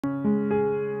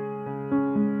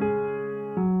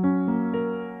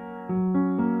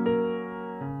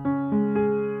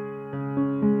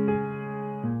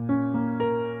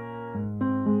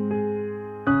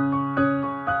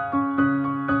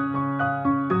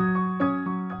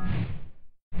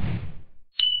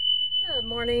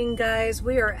morning, guys.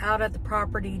 We are out at the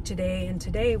property today, and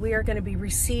today we are going to be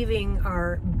receiving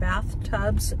our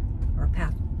bathtubs, or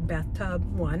bathtub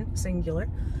one, singular,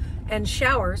 and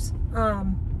showers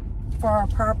for our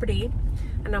property.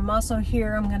 And I'm also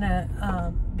here, I'm going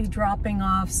to be dropping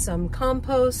off some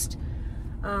compost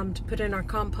to put in our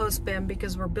compost bin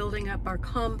because we're building up our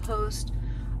compost.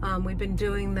 We've been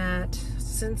doing that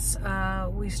since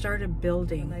we started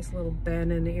building. A nice little bin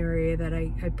in the area that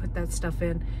I put that stuff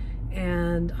in,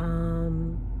 and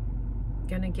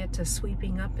gonna get to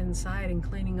sweeping up inside and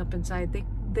cleaning up inside.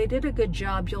 They did a good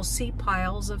job. You'll see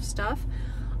piles of stuff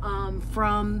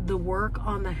from the work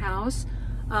on the house.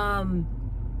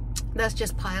 That's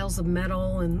just piles of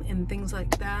metal and things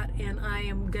like that, and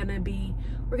we're gonna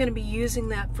be using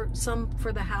that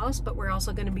for the house, but we're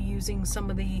also gonna be using some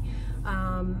of the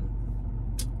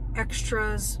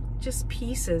extras, just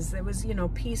pieces. There was, you know,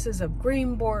 pieces of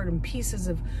green board and pieces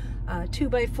of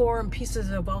 2x4 and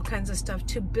pieces of all kinds of stuff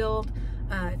to build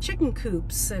chicken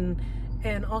coops and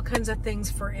all kinds of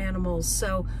things for animals.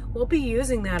 So we'll be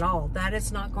using that all. That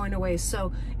is not going away.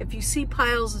 So if you see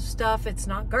piles of stuff, it's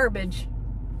not garbage.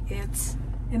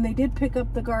 And they did pick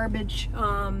up the garbage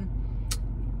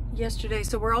yesterday.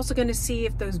 So we're also going to see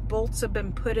if those bolts have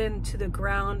been put into the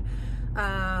ground.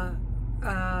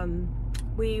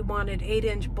 We wanted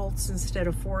 8-inch bolts instead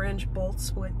of 4-inch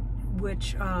bolts,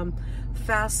 which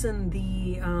fasten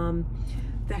the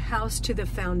house to the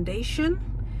foundation.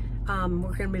 We're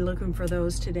going to be looking for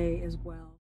those today as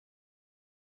well.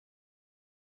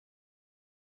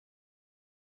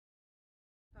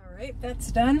 All right,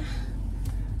 that's done.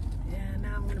 And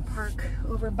now I'm going to park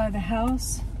over by the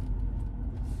house.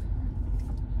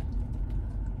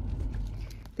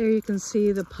 There you can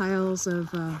see the piles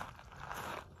of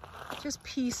just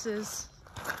pieces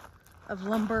of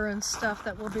lumber and stuff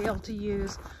that we'll be able to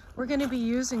use. We're going to be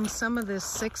using some of this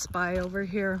 6x over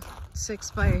here,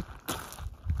 6x2,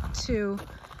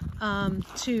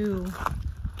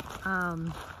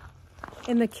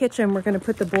 in the kitchen. We're going to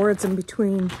put the boards in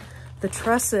between the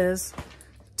trusses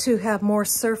to have more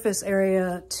surface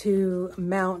area to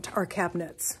mount our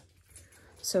cabinets.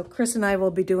 So Chris and I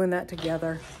will be doing that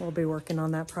together. We'll be working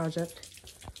on that project.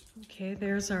 Okay,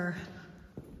 there's our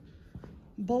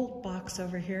bolt box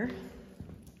over here.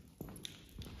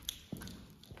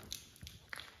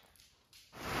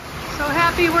 So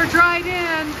happy we're dried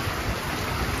in.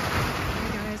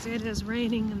 Hey guys, it is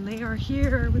raining and they are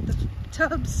here with the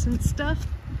tubs and stuff.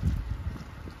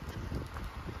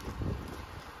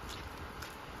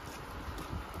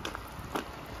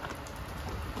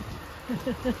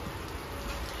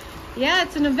 Yeah,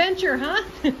 it's an adventure, huh?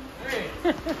 Hey.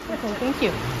 Okay, thank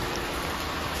you.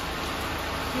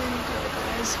 Here we go,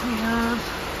 guys. We have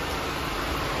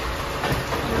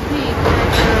the leak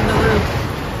on the roof.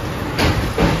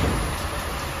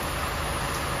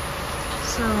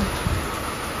 So,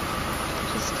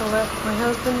 just to let my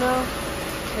husband know,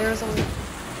 there's a leak.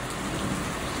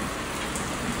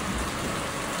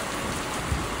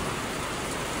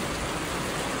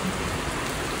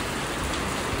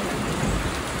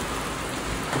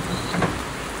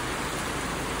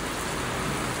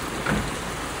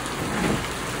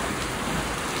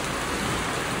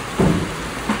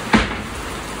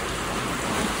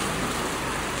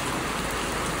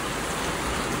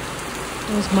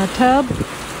 There's my tub.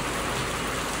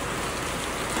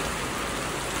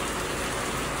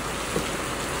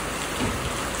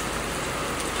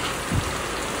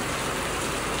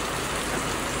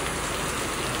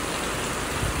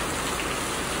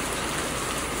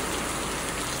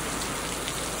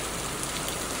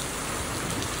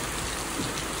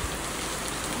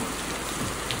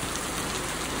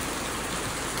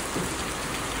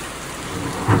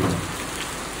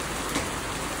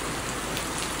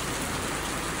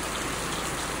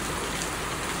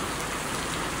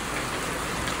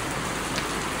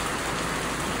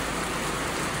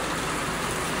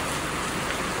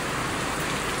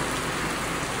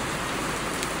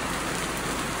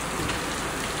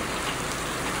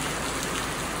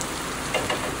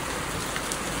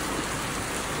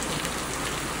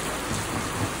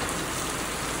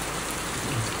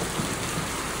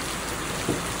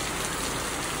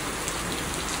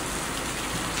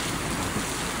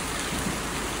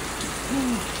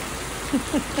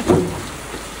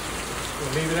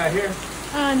 Leave it out here?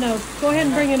 No, go ahead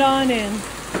and bring it on in.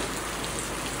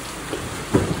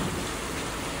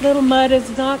 Little mud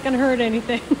is not going to hurt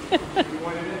anything. You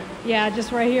want it in? Yeah,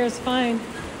 just right here is fine.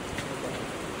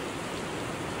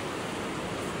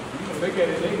 Look at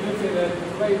it. They look at that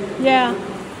place. Yeah.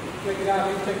 Check it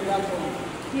out. They check it out for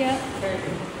you. Yeah.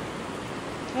 Okay.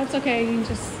 That's okay. You can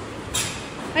just...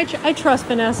 I trust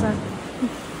Vanessa.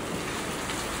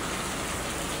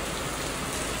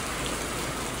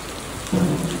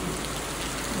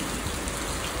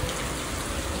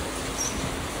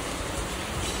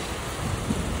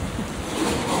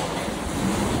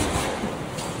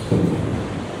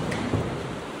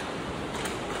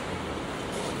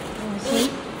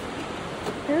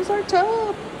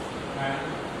 tub.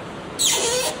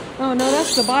 Oh no,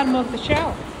 that's the bottom of the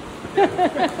shower.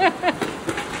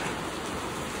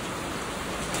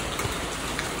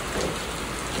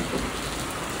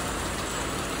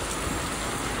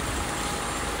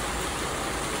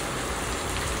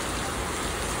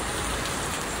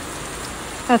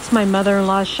 That's my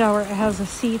mother-in-law's shower. It has a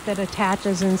seat that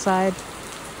attaches inside.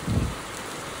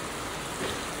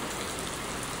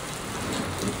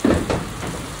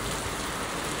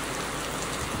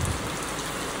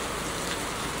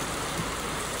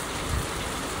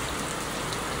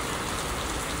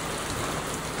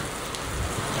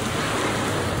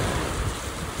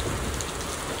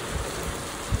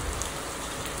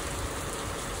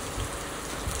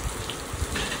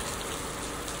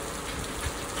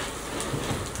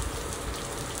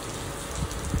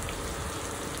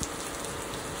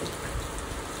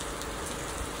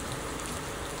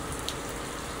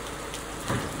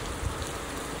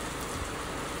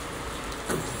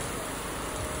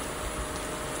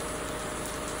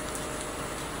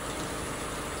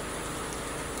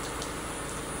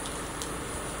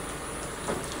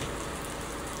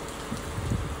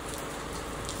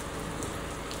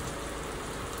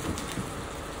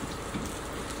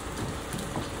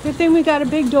 Good thing we got a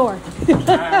big door.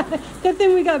 Good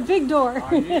thing we got a big door.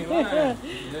 Oh, you ain't lying.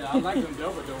 Yeah, I like them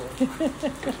double doors.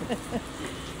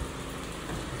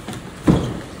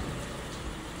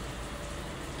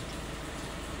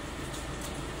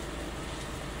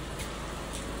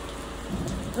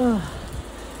 Ugh.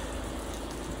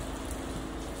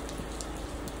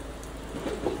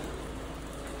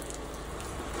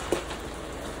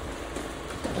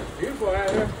 Beautiful out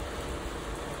here.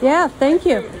 Yeah, thank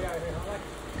you.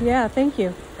 Yeah, thank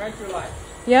you. Country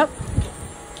life. Yep.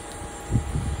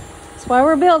 That's why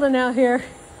we're building out here.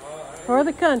 For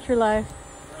the country life.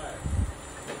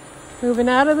 Right. Moving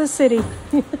out of the city.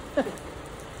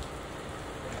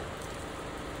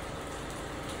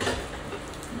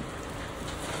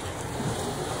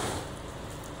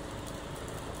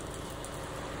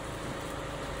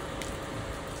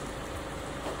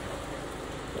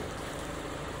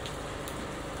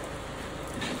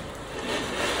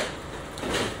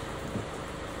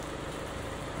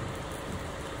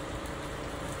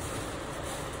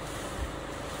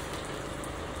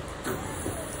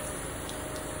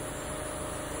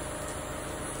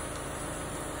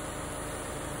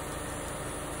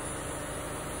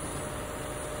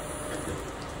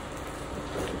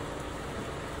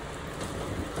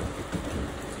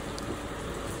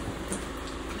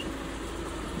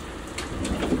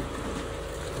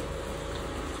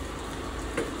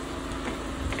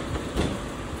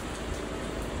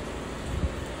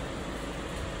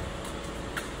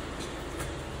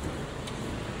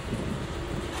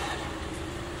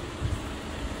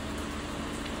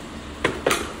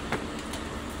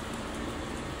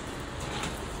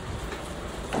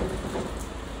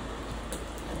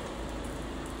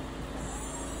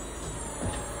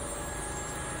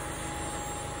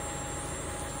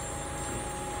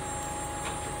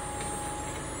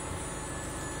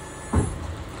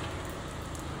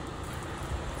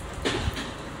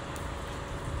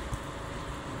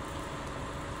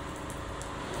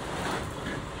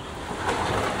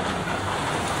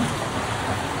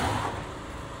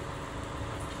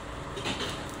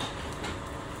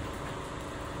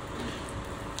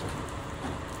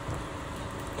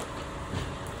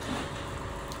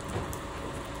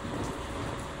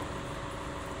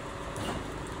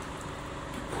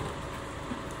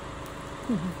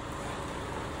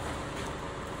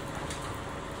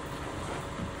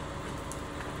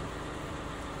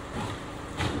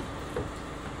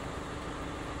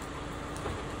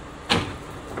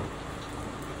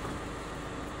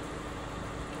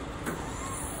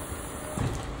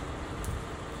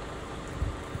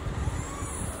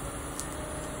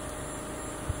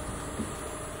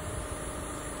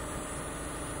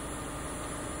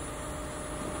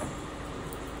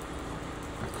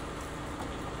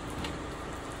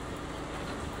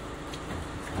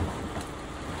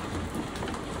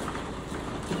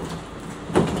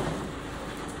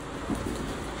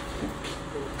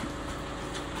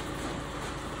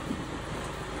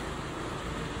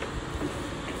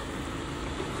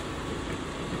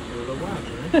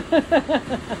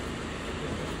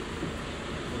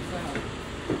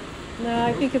 No,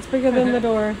 I think it's bigger than the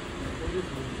door.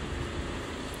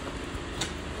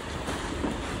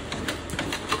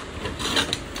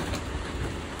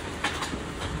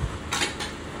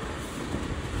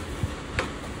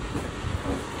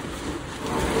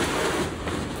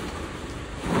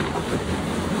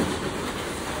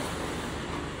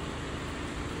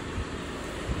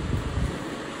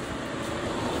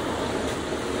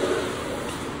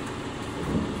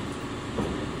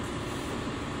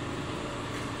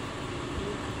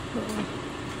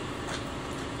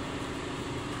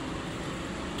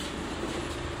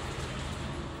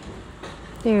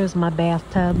 There's my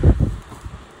bathtub.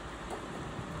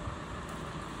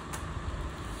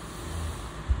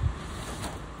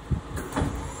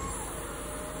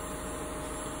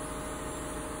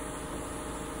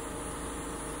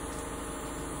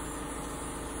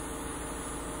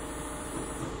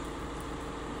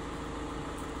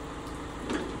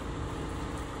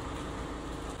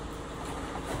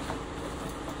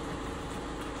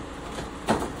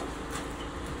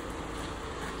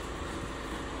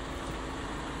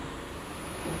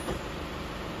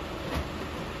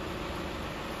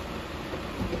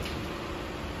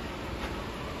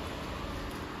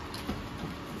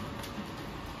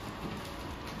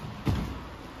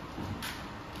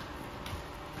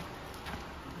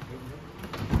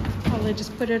 Probably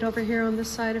just put it over here on this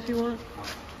side if you want.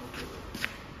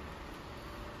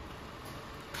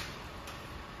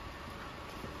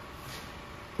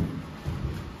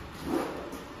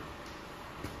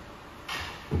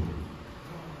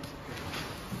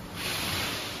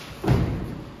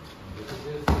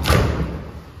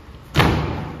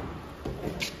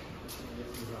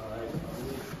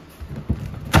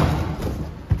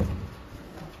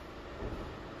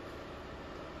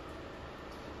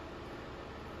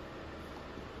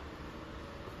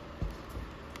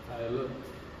 Look.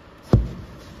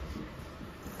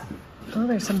 Oh,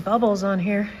 there's some bubbles on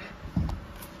here.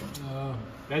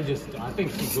 That just, I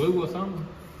think some glue or something.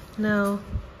 No.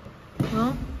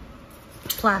 Well,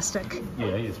 plastic. Yeah,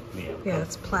 it's Yeah,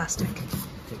 it's plastic.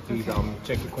 Take these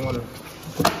check the corner.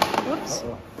 Whoops.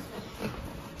 Uh-oh.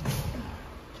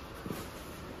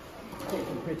 Take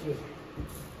some pictures.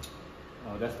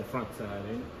 Oh, that's the front side,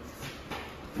 ain't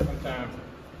it? Sometimes.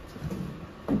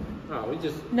 Oh, we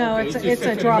just. No, okay, it's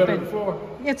a drop in.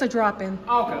 It's a drop in.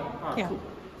 Oh, okay. All right, yeah. Cool.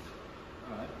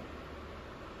 All right.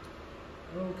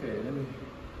 Okay, let me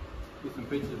get some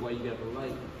pictures while you got the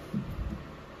light.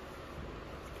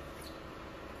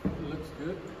 It looks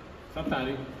good.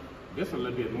 Sometimes this a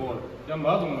little bit more. Them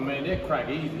other ones, man, they crack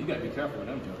easy. You gotta be careful with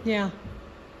them, Joe. Yeah.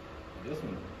 This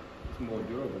one is more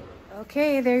durable.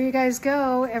 Okay, there you guys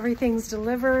go. Everything's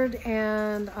delivered,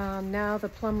 and now the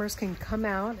plumbers can come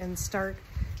out and start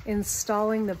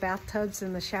installing the bathtubs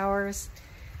and the showers.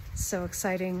 So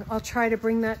exciting. I'll try to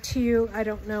bring that to you. I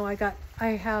don't know. I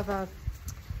have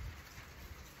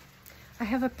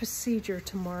a procedure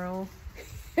tomorrow.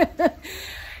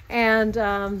 And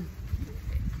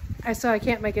so I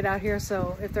can't make it out here.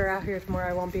 So if they're out here tomorrow,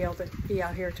 I won't be able to be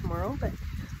out here tomorrow, but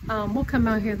we'll come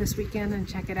out here this weekend and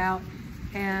check it out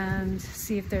and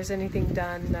see if there's anything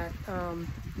done that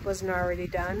wasn't already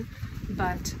done.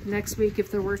 But next week,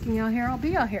 if they're working out here, I'll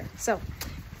be out here. So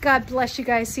God bless you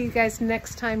guys. See you guys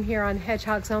next time here on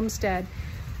Hedgehog's Homestead.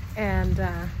 And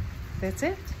that's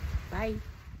it. Bye.